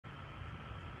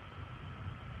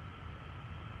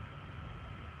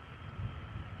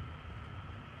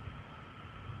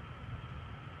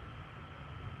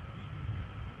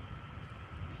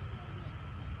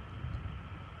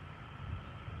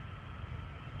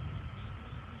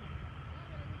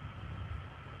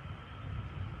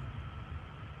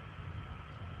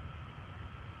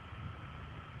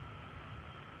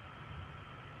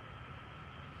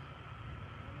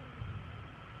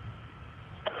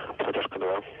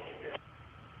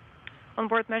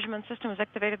Onboard measurement system is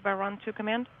activated by Run 2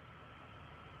 command.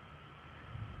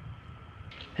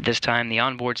 At this time, the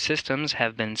onboard systems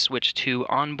have been switched to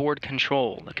onboard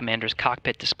control. The commander's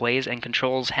cockpit displays and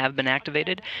controls have been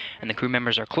activated, and the crew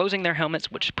members are closing their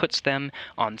helmets, which puts them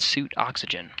on suit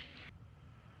oxygen.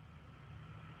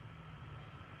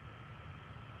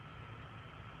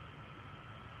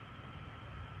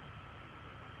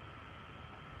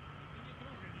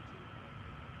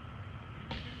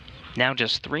 Now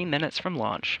just 3 minutes from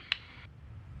launch.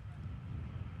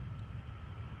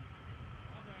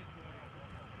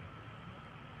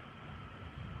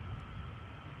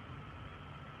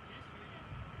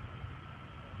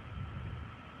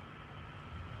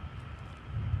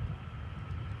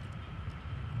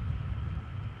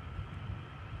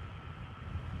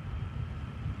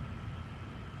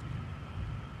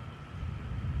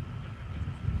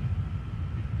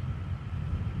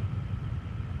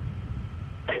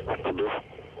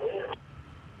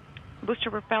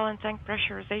 Booster propellant tank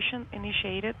pressurization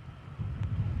initiated.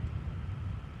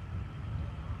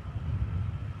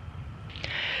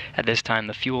 At this time,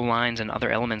 the fuel lines and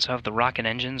other elements of the rocket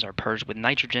engines are purged with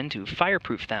nitrogen to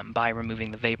fireproof them by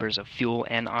removing the vapors of fuel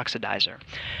and oxidizer.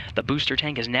 The booster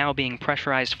tank is now being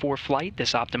pressurized for flight.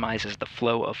 This optimizes the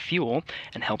flow of fuel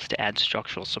and helps to add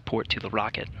structural support to the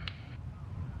rocket.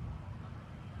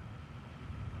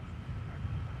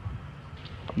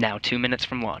 Now 2 minutes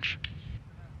from launch.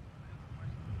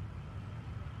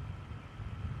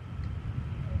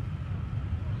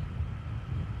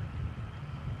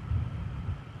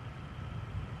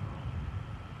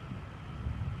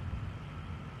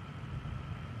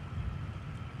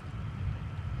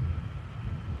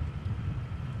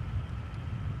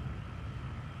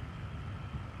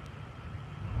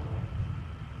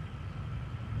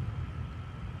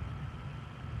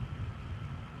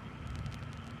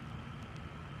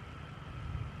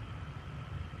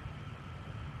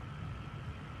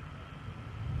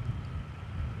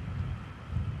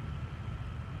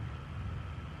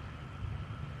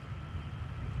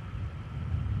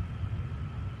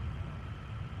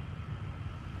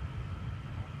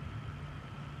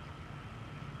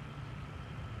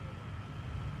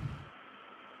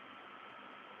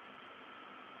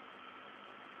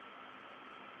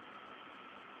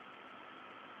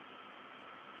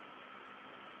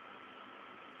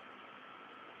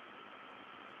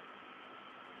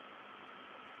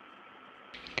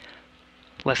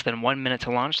 Less than 1 minute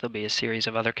to launch. There'll be a series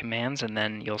of other commands, and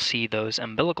then you'll see those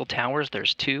umbilical towers,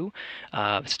 there's two,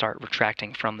 start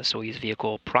retracting from the Soyuz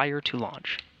vehicle prior to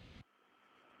launch.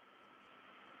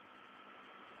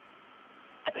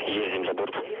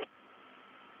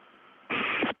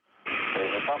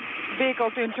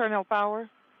 Vehicle to internal power.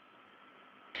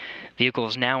 Vehicle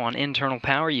is now on internal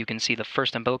power. You can see the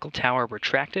first umbilical tower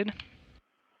retracted.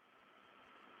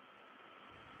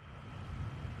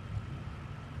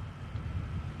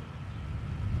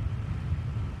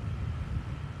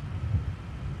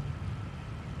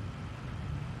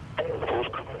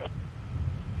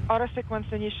 Auto sequence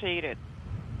initiated.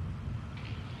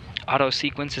 Auto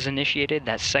sequence is initiated.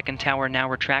 That second tower now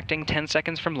retracting 10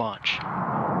 seconds from launch.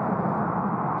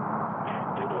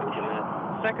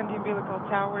 Second umbilical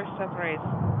tower separates.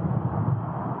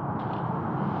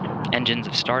 Engines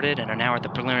have started and are now at the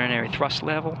preliminary thrust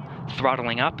level,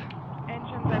 throttling up.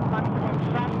 Engines at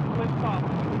maximum thrust, lift-off.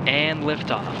 And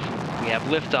liftoff. We have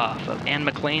liftoff of Anne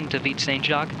McLean to Vit St.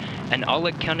 Jacques and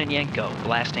Oleg Kononenko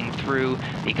blasting through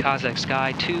the Kazakh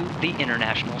sky to the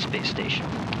International Space Station.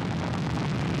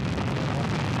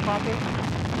 Copy.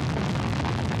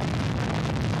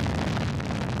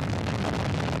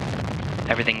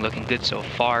 Everything looking good so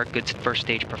far. Good first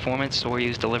stage performance.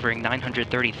 Soyuz delivering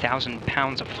 930,000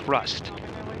 pounds of thrust.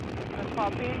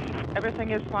 Copy.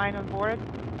 Everything is fine on board.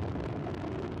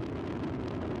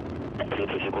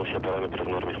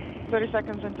 30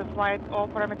 seconds into flight. All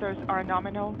parameters are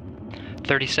nominal.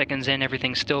 30 seconds in,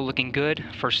 everything's still looking good.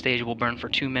 First stage will burn for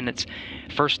 2 minutes.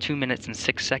 First 2 minutes and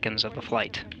 6 seconds of the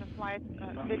flight.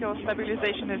 Vehicle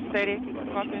stabilization is steady.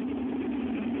 Copy.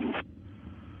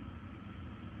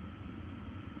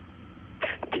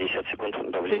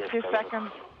 50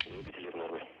 seconds.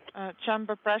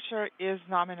 Chamber pressure is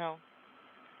nominal.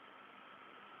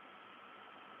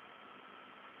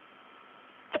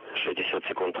 60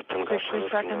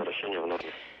 seconds.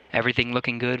 Everything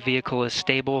looking good. Vehicle is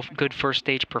stable. Good first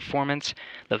stage performance.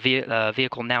 The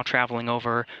vehicle now traveling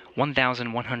over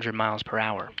 1,100 miles per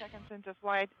hour. 30 seconds into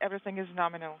flight. Everything is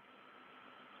nominal.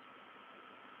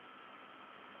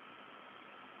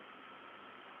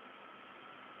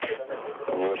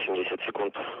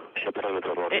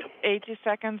 80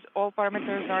 seconds, all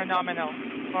parameters are nominal.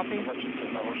 Copy.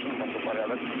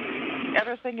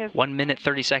 Everything is 1 minute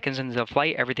 30 seconds into the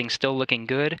flight, everything's still looking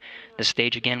good. The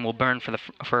stage again will burn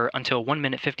for until 1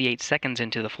 minute 58 seconds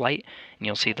into the flight, and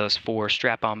you'll see those 4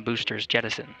 strap-on boosters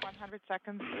jettison. 100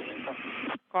 seconds.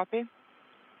 Copy.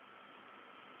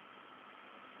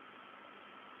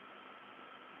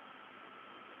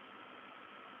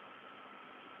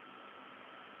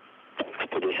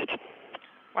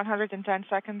 $110. 110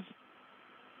 seconds.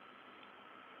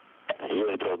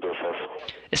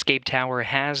 Escape tower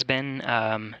has been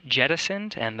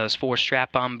jettisoned, and those 4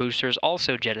 strap-on boosters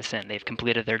also jettisoned. They've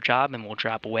completed their job and will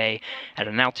drop away at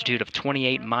an altitude of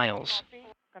 28 miles.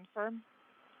 Confirm.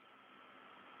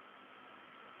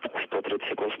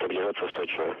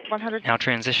 100. Now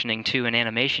transitioning to an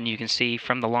animation, you can see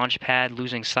from the launch pad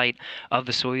losing sight of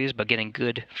the Soyuz, but getting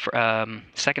good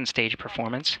second stage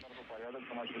performance.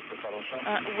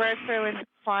 We're feeling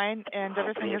fine, and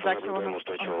everything is excellent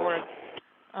on board.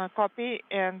 Copy,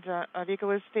 and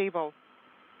vehicle is stable.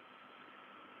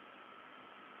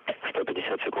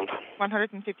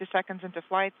 150 seconds into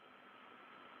flight.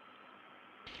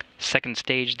 Second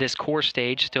stage, this core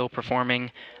stage, still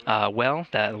performing well.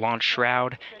 The launch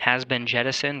shroud has been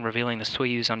jettisoned, revealing the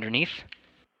Soyuz underneath.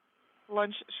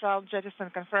 Launch shroud jettison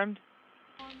confirmed.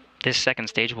 This second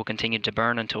stage will continue to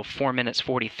burn until 4 minutes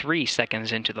 43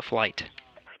 seconds into the flight.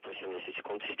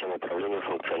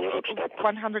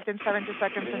 170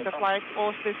 seconds into flight.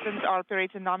 All systems are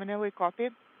operating nominally. Copy.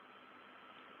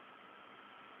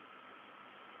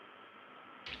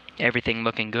 Everything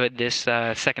looking good. This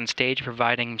second stage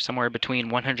providing somewhere between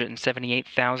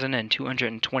 178,000 and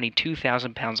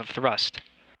 222,000 pounds of thrust.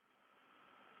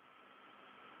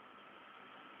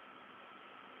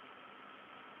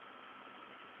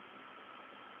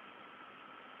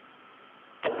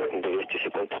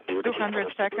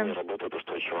 $200 seconds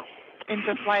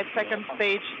into flight. Second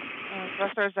stage,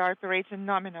 thrusters are operating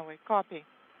nominally. Copy.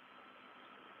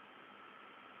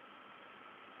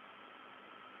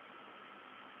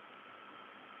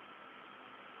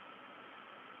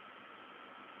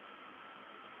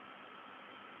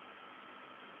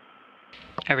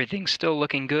 Everything's still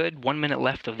looking good. 1 minute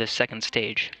left of this second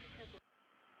stage.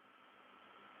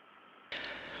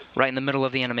 Right in the middle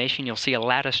of the animation, you'll see a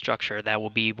lattice structure. That will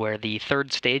be where the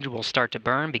third stage will start to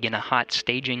burn, begin a hot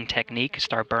staging technique,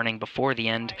 start burning before the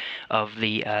end of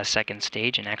the second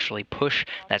stage, and actually push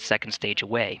that second stage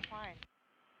away.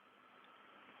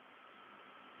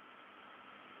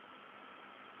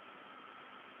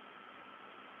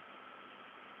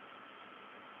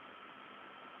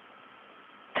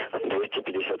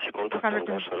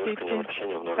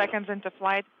 Seconds into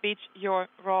flight. Pitch your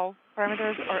roll.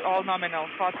 Parameters are all nominal.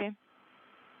 Copy.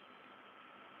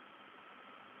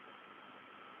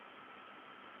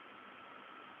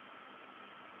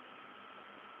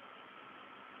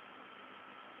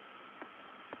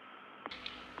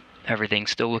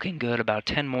 Everything's still looking good. About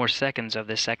 10 more seconds of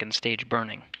this second stage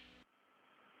burning.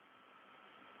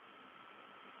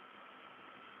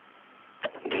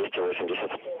 $280.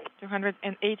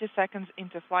 280 seconds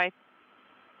into flight.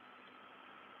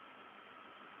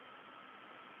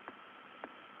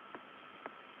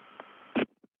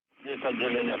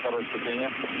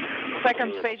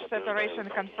 Second stage separation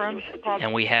confirmed.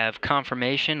 And we have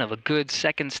confirmation of a good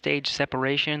second stage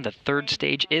separation. The third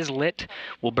stage is lit.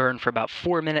 Will burn for about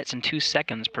 4 minutes and 2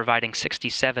 seconds, providing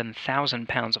 67,000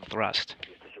 pounds of thrust.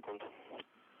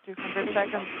 200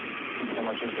 seconds.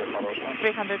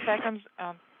 300 seconds.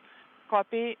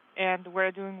 Copy, and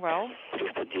we're doing well.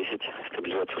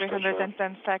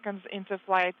 310 seconds into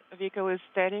flight. Vehicle is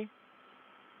steady.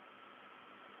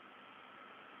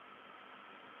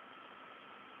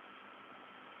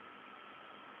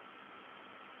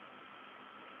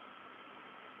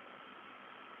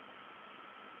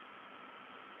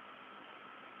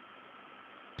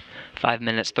 Five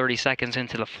minutes, 30 seconds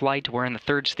into the flight. We're in the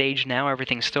third stage now.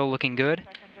 Everything's still looking good.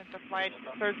 Seconds into flight.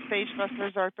 Third stage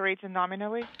thrusters are operating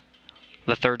nominally.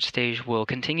 The third stage will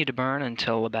continue to burn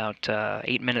until about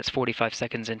 8 minutes, 45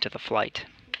 seconds into the flight.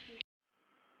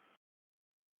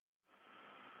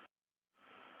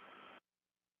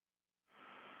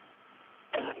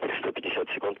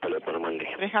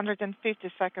 $350.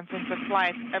 350 seconds into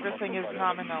flight. Everything is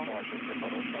nominal.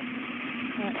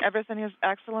 Everything is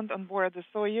excellent on board the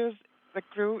Soyuz. The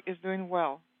crew is doing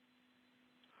well.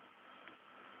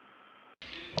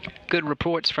 Good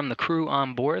reports from the crew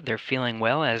on board. They're feeling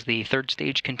well as the third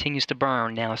stage continues to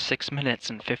burn, now 6 minutes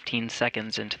and 15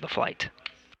 seconds into the flight.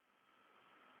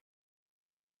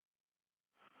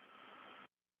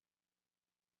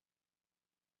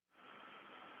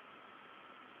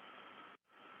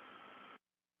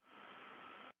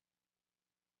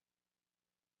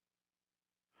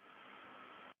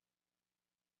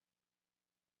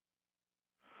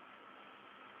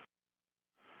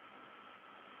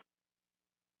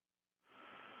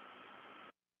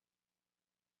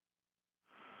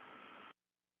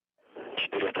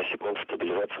 секунд,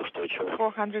 стабилизация устойчива.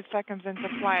 400 seconds into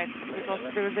flight. Because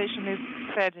stabilization is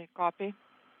steady. Copy.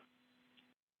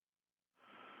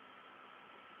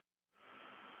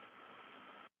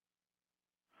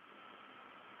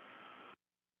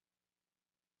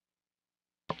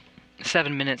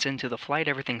 Seven minutes into the flight,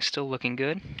 everything's still looking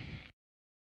good.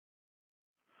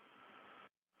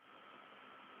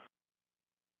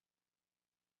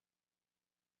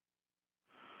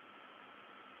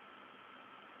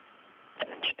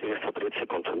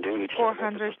 Секунд, двигатель.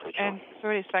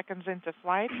 430 seconds into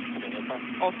flight.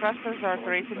 All thrusters are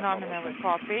operating nominally.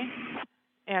 Copy.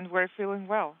 And we're feeling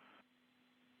well.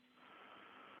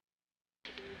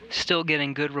 Still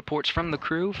getting good reports from the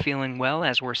crew, feeling well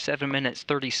as we're 7 minutes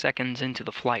 30 seconds into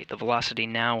the flight. The velocity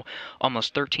now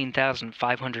almost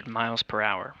 13,500 miles per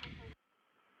hour.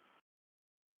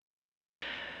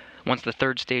 Once the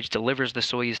third stage delivers the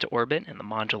Soyuz to orbit and the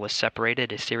module is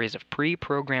separated, a series of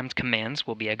pre-programmed commands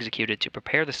will be executed to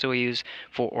prepare the Soyuz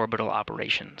for orbital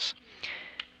operations.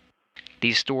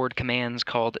 These stored commands,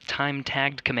 called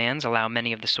time-tagged commands, allow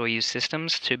many of the Soyuz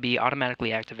systems to be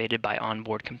automatically activated by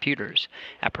onboard computers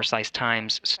at precise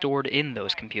times stored in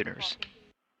those computers.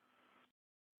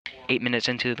 8 minutes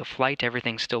into the flight,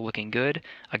 everything's still looking good.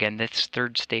 Again, this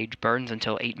third stage burns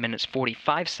until 8 minutes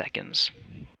 45 seconds.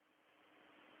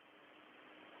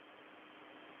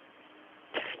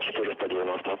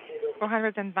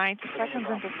 490 seconds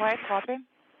into flight. Copy.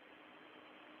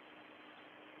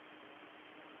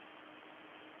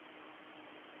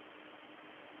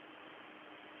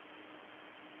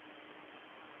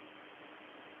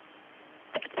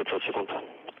 Секунд.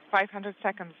 500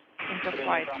 seconds into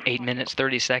flight. 8 minutes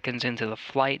 30 seconds into the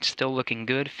flight, still looking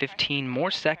good. 15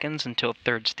 more seconds until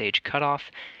third stage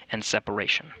cutoff and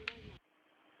separation.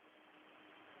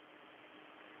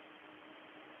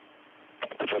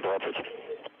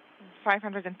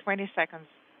 520 seconds.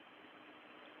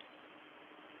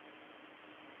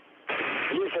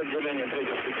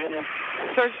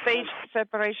 Third stage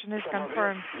separation is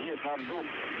confirmed.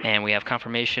 And we have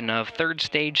confirmation of third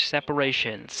stage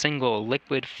separation. Single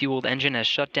liquid-fueled engine has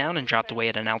shut down and dropped away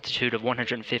at an altitude of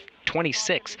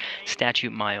 126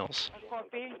 statute miles.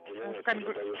 Copy.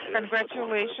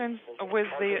 Congratulations with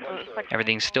the...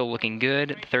 Everything's still looking good.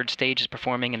 The third stage is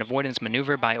performing an avoidance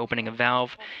maneuver by opening a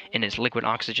valve in its liquid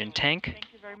oxygen tank. Thank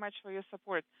you very much for your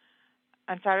support.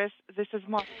 Antares, this is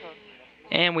Moscow.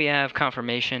 And we have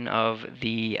confirmation of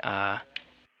the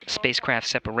spacecraft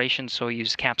separation,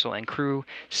 Soyuz capsule and crew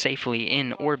safely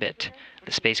in orbit.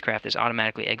 The spacecraft is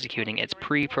automatically executing its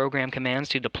pre-programmed commands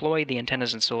to deploy the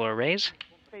antennas and solar arrays.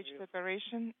 Stage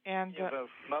separation, and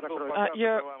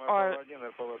you are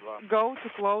go to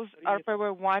close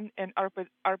RPV-1 and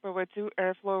RPV-2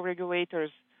 airflow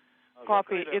regulators.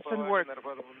 Copy, it's in work.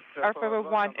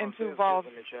 RPV-1 and 2 valves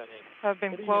have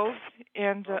been closed,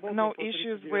 and no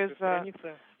issues with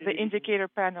the indicator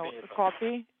panel.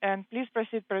 Copy, and please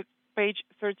proceed per page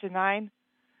 39.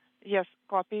 Yes,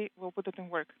 copy, we'll put it in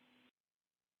work.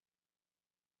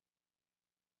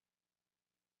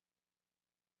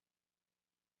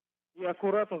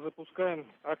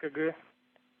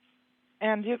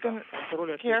 And you can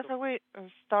carefully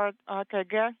start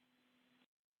AKG.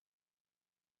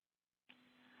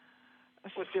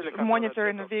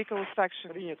 Monitoring the vehicle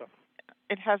section.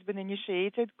 It has been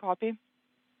initiated. Copy.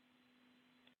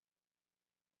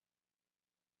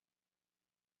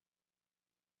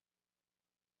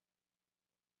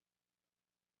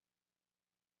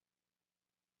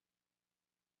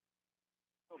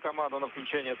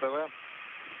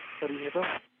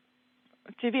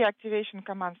 TV activation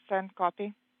command send.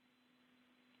 Copy.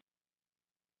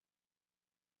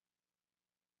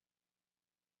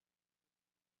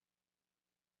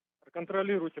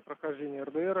 Контролируйте прохождение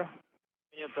РДР.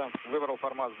 Выбрал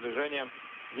формат сближения.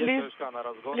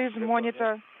 Please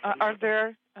monitor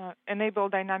RDR, enable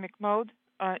dynamic mode.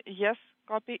 Yes,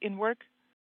 copy, in work.